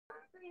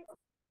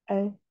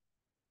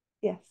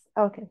Yes,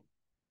 okay.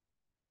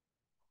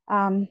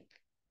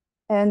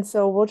 And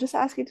so we'll just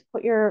ask you to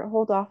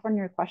hold off on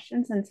your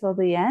questions until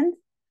the end.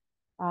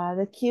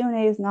 The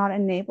Q&A is not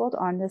enabled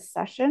on this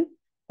session,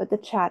 but the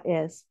chat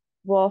is.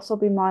 We'll also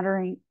be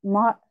monitoring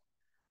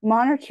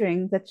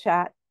the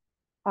chat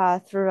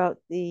throughout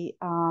the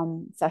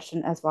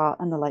session as well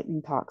and the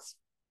lightning talks.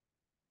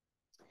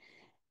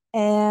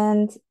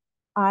 And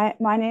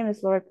my name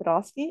is Lori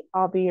Podolsky.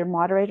 I'll be your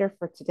moderator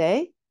for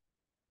today.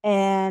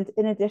 And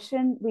in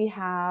addition, we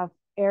have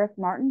Eric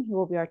Martin, who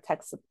will be our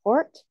tech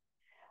support,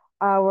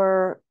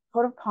 our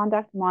code of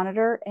conduct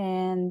monitor,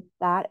 and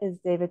that is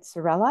David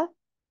Sorella.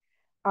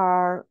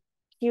 Our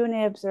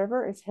Q&A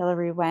observer is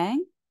Hilary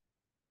Wang.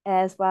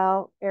 As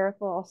well, Eric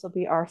will also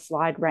be our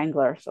slide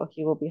wrangler, so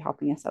he will be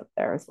helping us out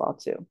there as well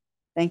too.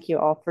 Thank you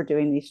all for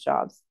doing these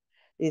jobs,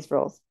 these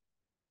roles.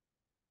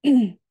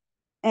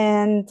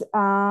 And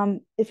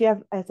if you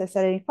have, as I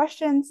said, any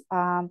questions,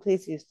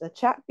 please use the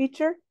chat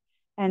feature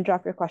and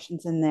drop your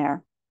questions in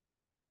there.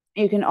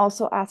 You can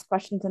also ask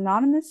questions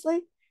anonymously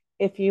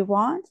if you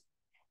want,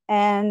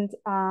 and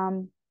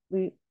I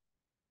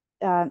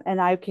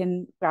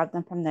can grab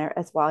them from there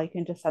as well. You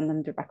can just send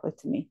them directly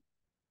to me.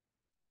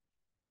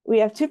 We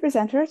have two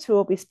presenters who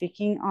will be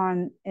speaking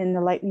in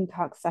the lightning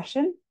talk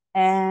session,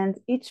 and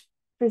each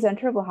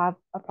presenter will have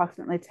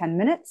approximately 10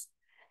 minutes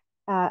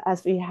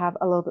as we have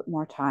a little bit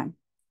more time.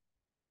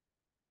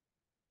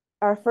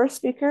 Our first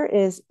speaker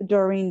is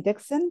Doreen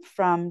Dixon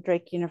from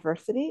Drake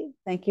University.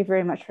 Thank you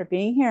very much for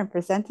being here and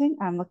presenting.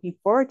 I'm looking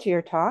forward to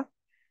your talk,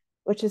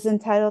 which is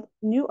entitled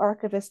New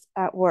Archivist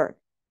at Work,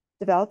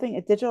 Developing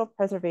a Digital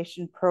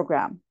Preservation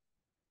Program.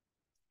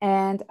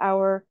 And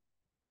our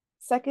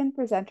second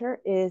presenter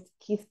is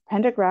Keith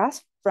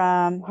Pendergrass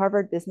from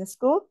Harvard Business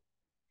School.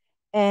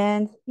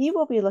 And he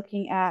will be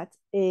looking at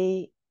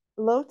a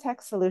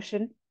low-tech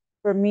solution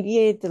for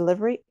mediated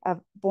delivery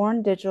of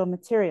born digital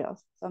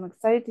materials. So I'm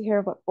excited to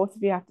hear what both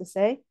of you have to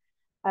say,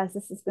 as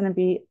this is going to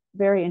be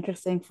very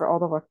interesting for all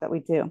the work that we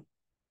do.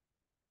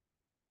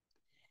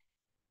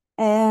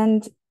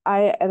 And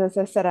as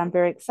I said, I'm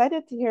very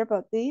excited to hear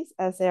about these,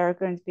 as they are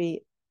going to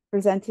be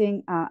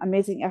presenting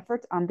amazing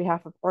efforts on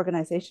behalf of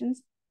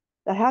organizations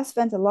that have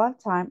spent a lot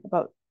of time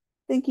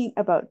thinking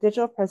about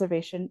digital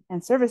preservation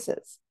and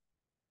services.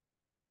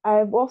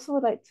 I also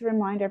would like to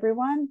remind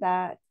everyone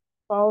that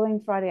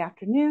following Friday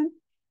afternoon,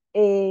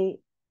 a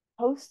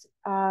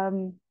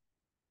post-forum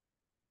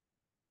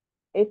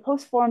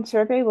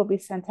survey will be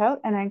sent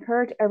out, and I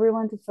encourage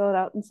everyone to fill it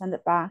out and send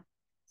it back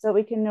so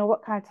we can know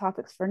what kind of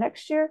topics for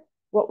next year,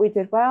 what we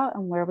did well,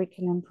 and where we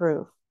can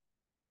improve.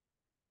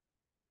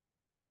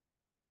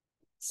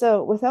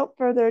 So without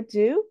further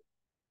ado,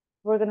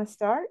 we're going to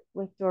start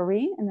with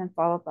Doreen and then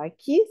followed by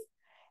Keith.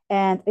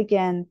 And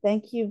again,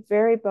 thank you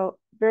very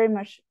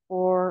much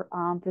for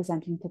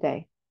presenting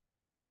today.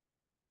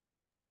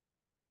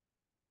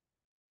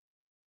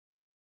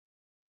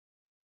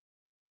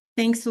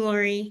 Thanks,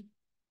 Lori.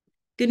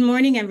 Good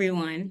morning,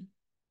 everyone.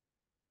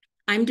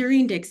 I'm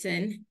Doreen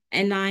Dixon,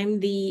 and I'm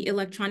the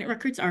Electronic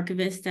Records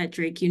Archivist at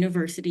Drake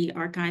University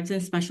Archives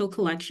and Special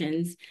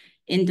Collections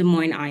in Des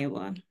Moines,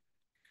 Iowa.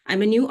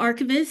 I'm a new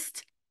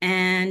archivist,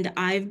 and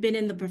I've been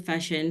in the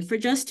profession for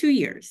just 2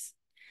 years.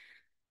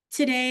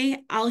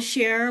 Today, I'll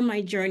share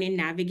my journey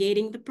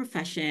navigating the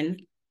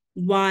profession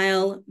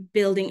while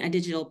building a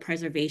digital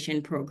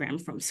preservation program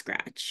from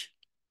scratch.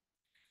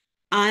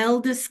 I'll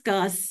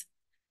discuss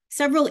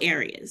several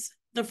areas,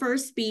 the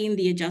first being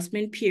the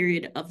adjustment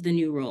period of the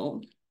new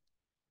role,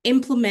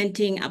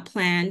 implementing a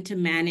plan to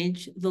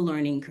manage the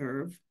learning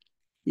curve,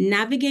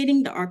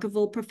 navigating the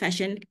archival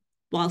profession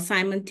while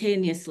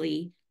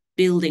simultaneously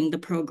building the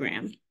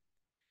program.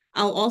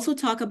 I'll also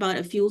talk about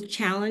a few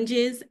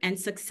challenges and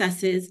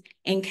successes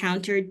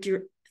encountered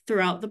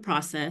throughout the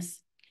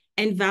process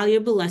and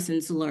valuable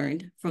lessons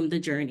learned from the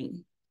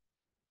journey.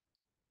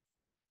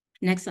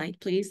 Next slide,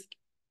 please.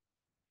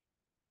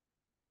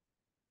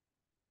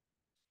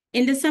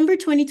 In December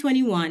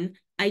 2021,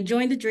 I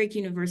joined the Drake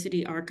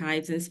University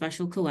Archives and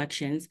Special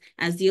Collections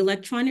as the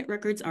Electronic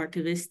Records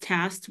Archivist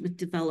tasked with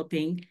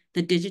developing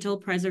the Digital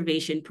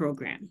Preservation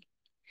Program.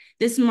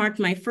 This marked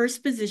my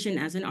first position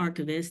as an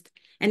archivist,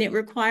 and it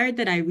required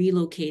that I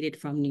relocated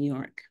from New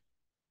York.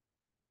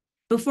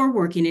 Before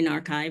working in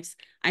archives,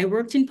 I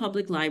worked in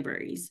public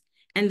libraries,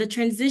 and the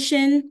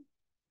transition,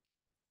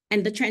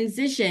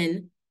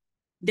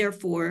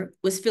 therefore,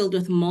 was filled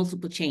with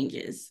multiple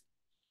changes.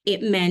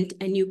 It meant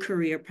a new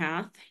career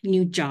path,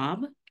 new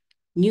job,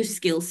 new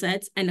skill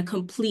sets, and a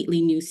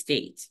completely new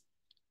state.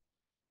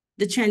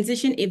 The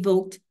transition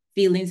evoked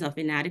feelings of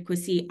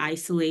inadequacy,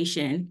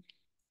 isolation,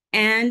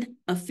 and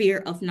a fear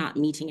of not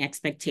meeting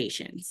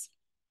expectations.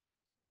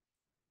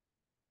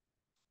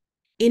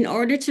 In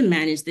order to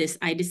manage this,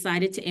 I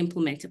decided to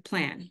implement a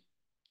plan.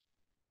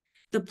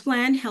 The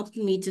plan helped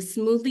me to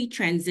smoothly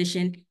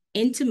transition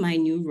into my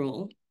new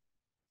role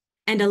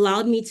and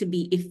allowed me to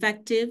be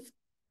effective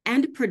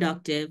and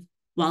productive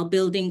while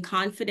building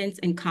confidence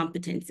and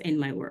competence in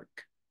my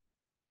work.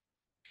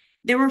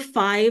 There were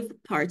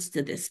 5 parts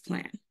to this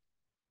plan.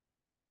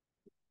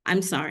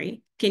 I'm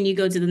sorry. Can you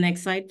go to the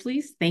next slide,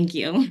 please? Thank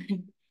you.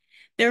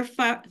 There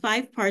are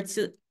five parts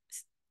to,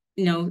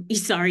 no,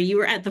 sorry, you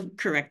were at the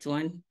correct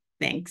one.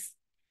 Thanks.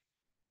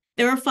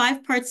 There are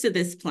 5 parts to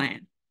this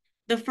plan.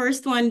 The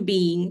first one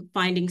being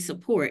finding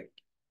support.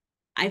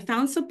 I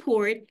found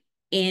support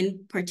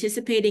in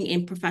participating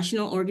in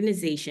professional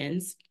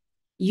organizations,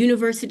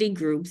 university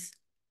groups,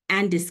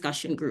 and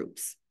discussion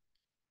groups.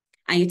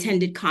 I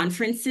attended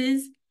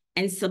conferences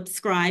and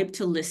subscribed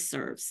to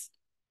listservs.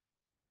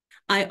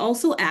 I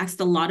also asked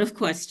a lot of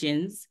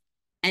questions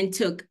and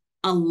took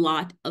a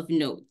lot of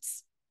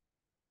notes.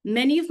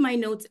 Many of my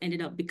notes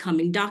ended up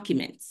becoming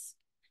documents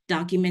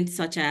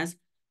such as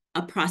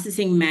a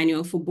processing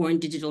manual for born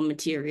digital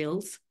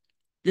materials,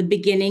 the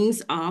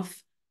beginnings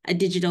of a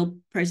digital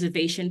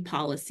preservation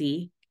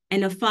policy,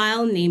 and a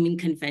file naming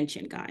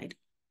convention guide.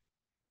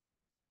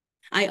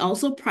 I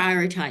also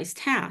prioritized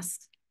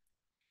tasks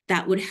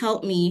that would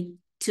help me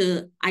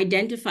to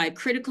identify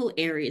critical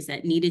areas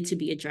that needed to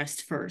be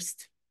addressed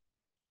first.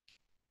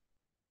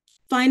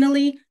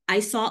 Finally, I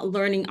sought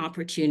learning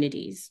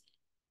opportunities.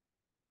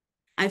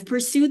 I've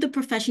pursued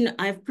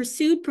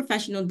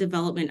professional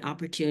development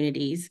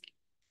opportunities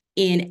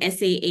in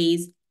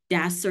SAA's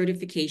DAS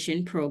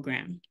certification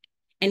program.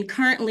 And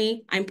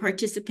currently, I'm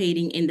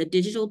participating in the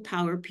Digital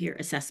Power Peer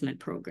Assessment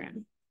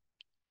Program.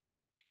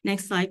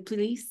 Next slide,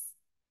 please.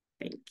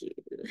 Thank you.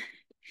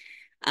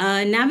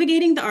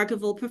 Navigating the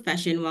archival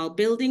profession while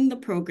building the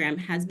program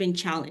has been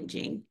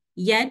challenging,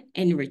 yet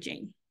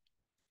enriching.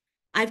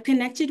 I've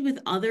connected with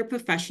other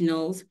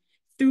professionals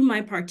through my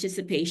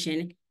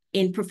participation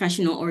in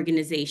professional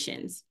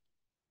organizations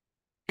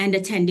and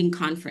attending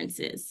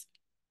conferences.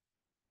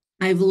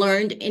 I've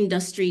learned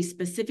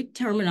industry-specific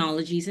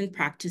terminologies and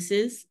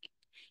practices,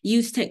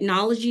 used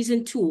technologies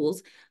and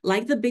tools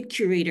like the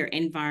BitCurator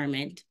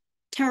environment,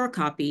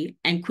 TerraCopy,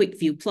 and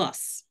QuickView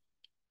Plus.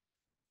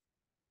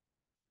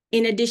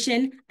 In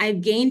addition,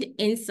 I've gained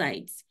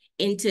insights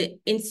into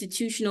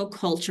institutional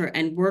culture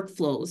and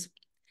workflows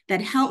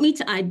that help me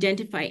to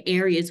identify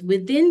areas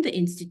within the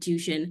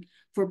institution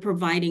for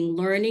providing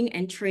learning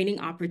and training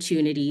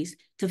opportunities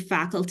to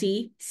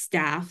faculty,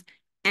 staff,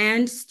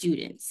 and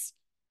students.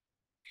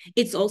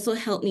 It's also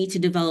helped me to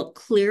develop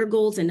clear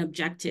goals and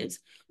objectives,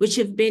 which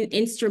have been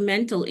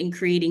instrumental in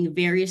creating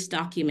various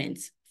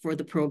documents for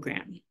the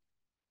program.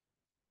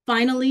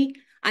 Finally,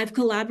 I've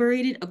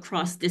collaborated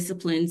across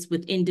disciplines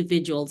with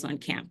individuals on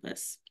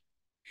campus.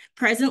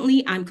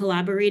 Presently, I'm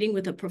collaborating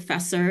with a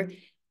professor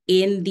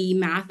in the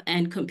Math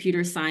and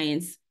Computer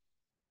Science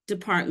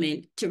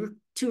department to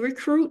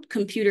recruit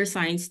computer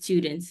science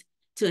students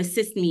to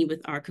assist me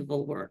with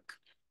archival work.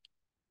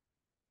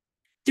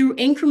 Through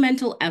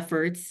incremental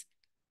efforts,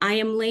 I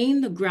am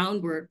laying the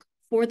groundwork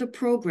for the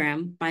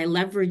program by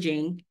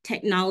leveraging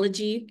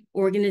technology,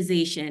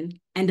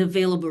 organization, and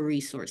available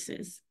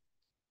resources.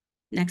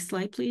 Next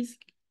slide, please.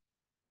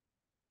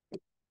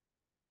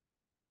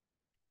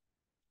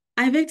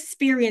 I've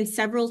experienced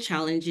several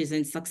challenges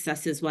and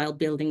successes while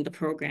building the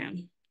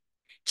program.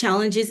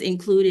 Challenges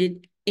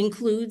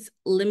includes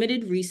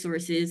limited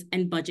resources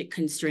and budget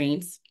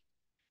constraints,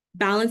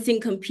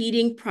 balancing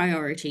competing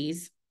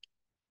priorities,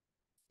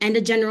 and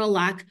a general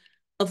lack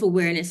of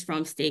awareness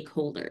from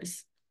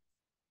stakeholders.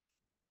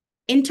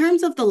 In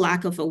terms of the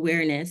lack of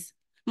awareness,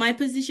 my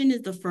position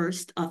is the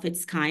first of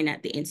its kind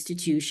at the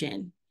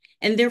institution,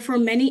 and therefore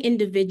many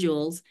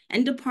individuals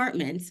and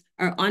departments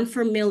are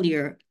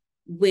unfamiliar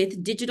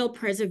with digital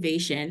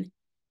preservation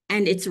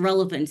and its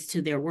relevance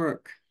to their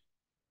work.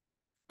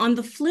 On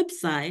the flip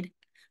side,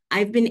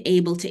 I've been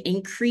able to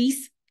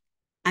increase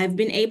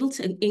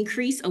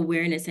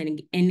awareness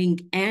and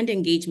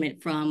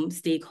engagement from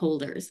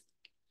stakeholders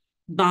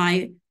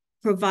by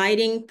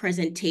providing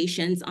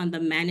presentations on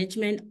the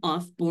management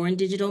of born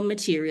digital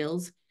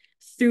materials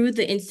through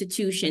the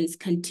institution's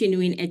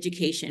continuing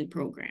education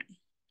program.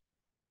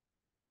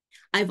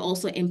 I've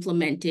also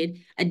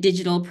implemented a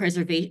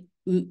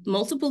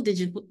multiple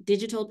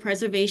digital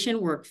preservation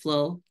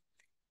workflow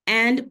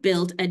and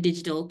built a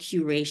digital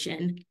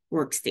curation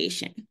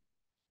workstation.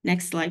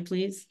 Next slide,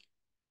 please.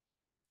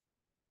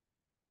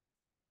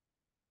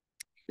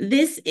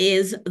 This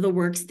is the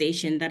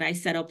workstation that I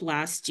set up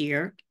last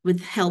year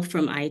with help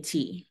from IT.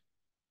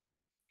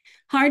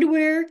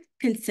 Hardware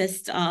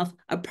consists of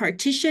a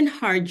partition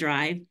hard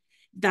drive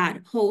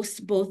that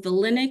hosts both the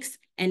Linux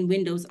and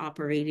Windows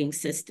operating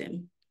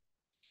system.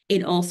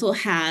 It also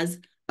has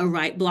a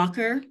write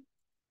blocker,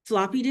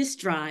 floppy disk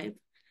drive,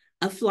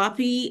 a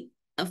floppy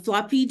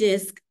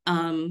disk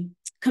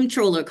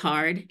controller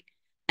card,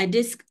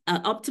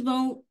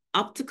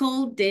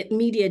 optical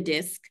media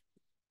disk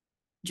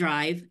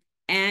drive,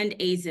 and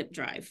a zip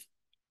drive.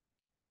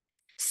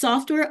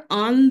 Software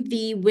on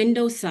the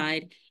Windows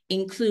side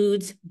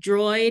includes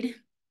Droid,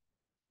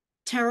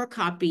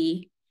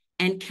 TerraCopy,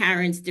 and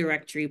Karen's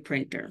directory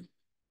printer.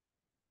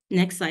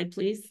 Next slide,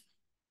 please.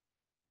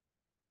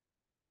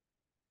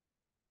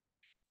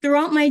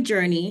 Throughout my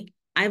journey,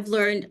 I've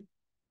learned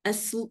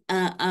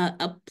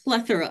a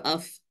plethora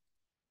of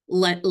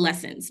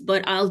lessons,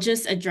 but I'll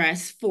just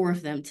address 4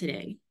 of them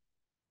today.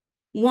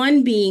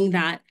 One being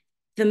that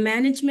the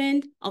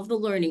management of the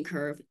learning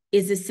curve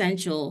is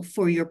essential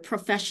for your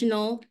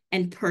professional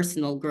and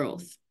personal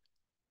growth.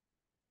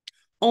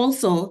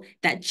 Also,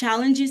 that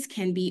challenges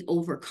can be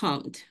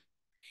overcome.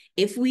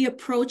 If we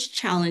approach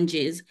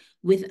challenges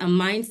with a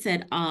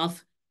mindset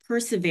of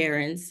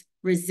perseverance,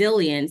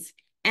 resilience,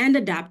 and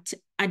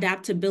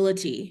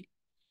adaptability,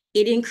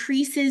 it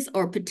increases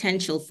our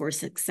potential for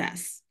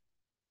success.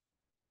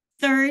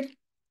 Third,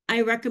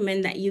 I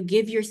recommend that you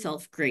give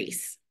yourself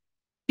grace.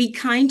 Be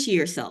kind to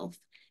yourself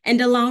and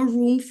allow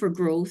room for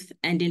growth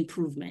and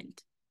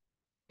improvement.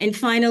 And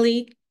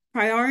finally,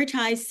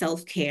 prioritize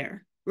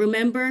self-care.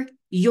 Remember,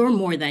 you're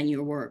more than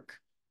your work.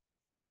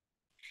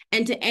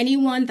 And to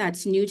anyone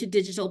that's new to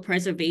digital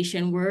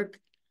preservation work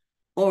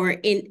or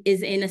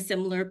is in a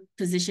similar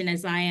position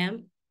as I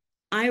am,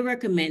 I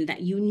recommend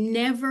that you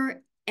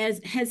never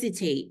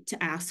hesitate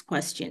to ask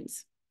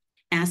questions.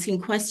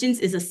 Asking questions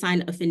is a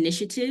sign of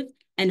initiative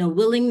and a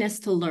willingness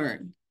to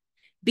learn.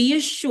 Be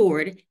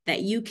assured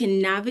that you can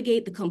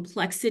navigate the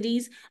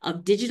complexities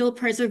of digital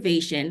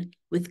preservation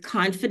with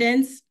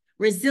confidence,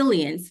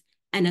 resilience,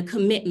 and a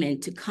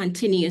commitment to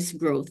continuous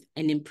growth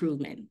and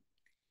improvement.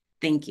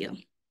 Thank you.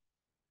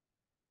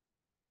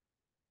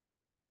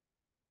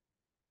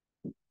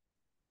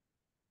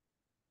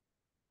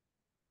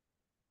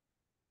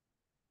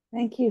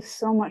 Thank you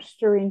so much,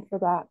 Doreen, for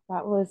that.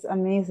 That was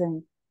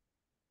amazing.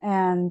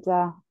 And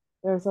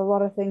there's a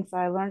lot of things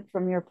I learned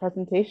from your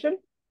presentation,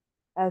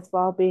 as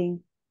well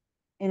being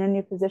in a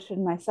new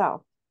position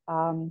myself.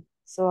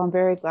 So I'm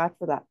very glad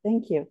for that.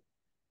 Thank you.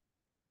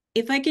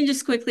 If I can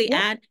just quickly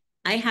Yep. add,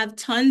 I have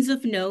tons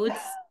of notes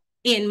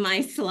in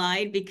my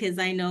slide because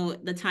I know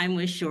the time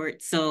was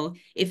short. So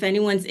if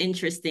anyone's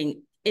interested,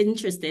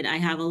 I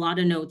have a lot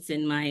of notes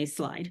in my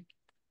slide.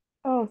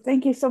 Oh,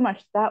 thank you so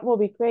much. That will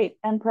be great.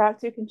 And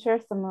perhaps you can share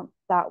some of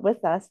that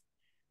with us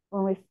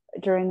when we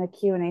during the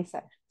Q&A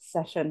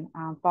session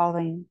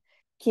following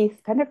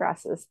Keith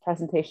Pendergrass's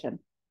presentation.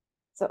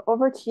 So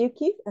over to you,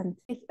 Keith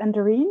and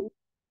Doreen.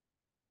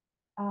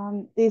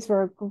 These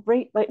were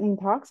great lightning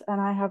talks,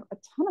 and I have a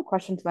ton of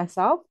questions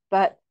myself.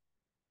 But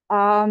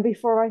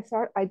before I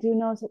start, I do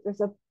notice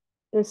that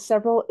there's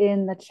several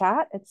in the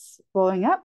chat. It's blowing up.